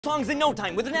songs in no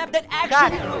time with an app that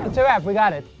actually... Got it. It's a wrap, we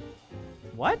got it.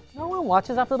 What? No one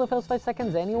watches after the first 5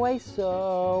 seconds anyway,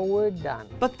 so we're done.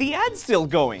 But the ad's still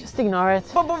going. Just ignore it.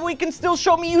 But we can still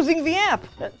show me using the app.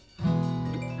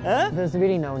 Huh? There's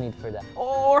really no need for that.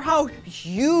 Or how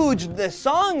huge the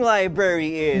song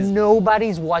library is.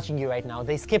 Nobody's watching you right now.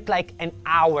 They skipped like an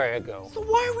hour ago. So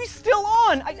why are we still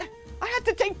on? I had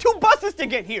to take 2 buses to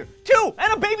get here. 2,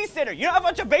 and a babysitter. You know how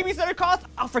much a babysitter costs?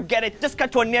 I'll forget it. Just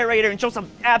cut to a narrator and show some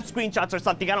app screenshots or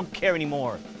something. I don't care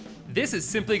anymore. This is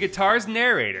Simply Guitar's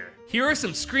narrator. Here are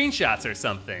some screenshots or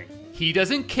something. He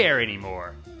doesn't care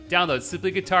anymore. Download Simply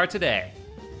Guitar today.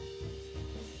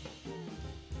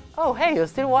 Oh, hey, you're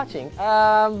still watching.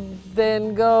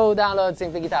 Then go download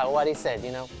Simply Guitar. What he said,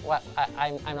 you know.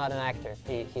 I'm not an actor.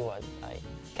 He was.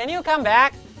 Can you come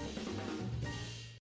back?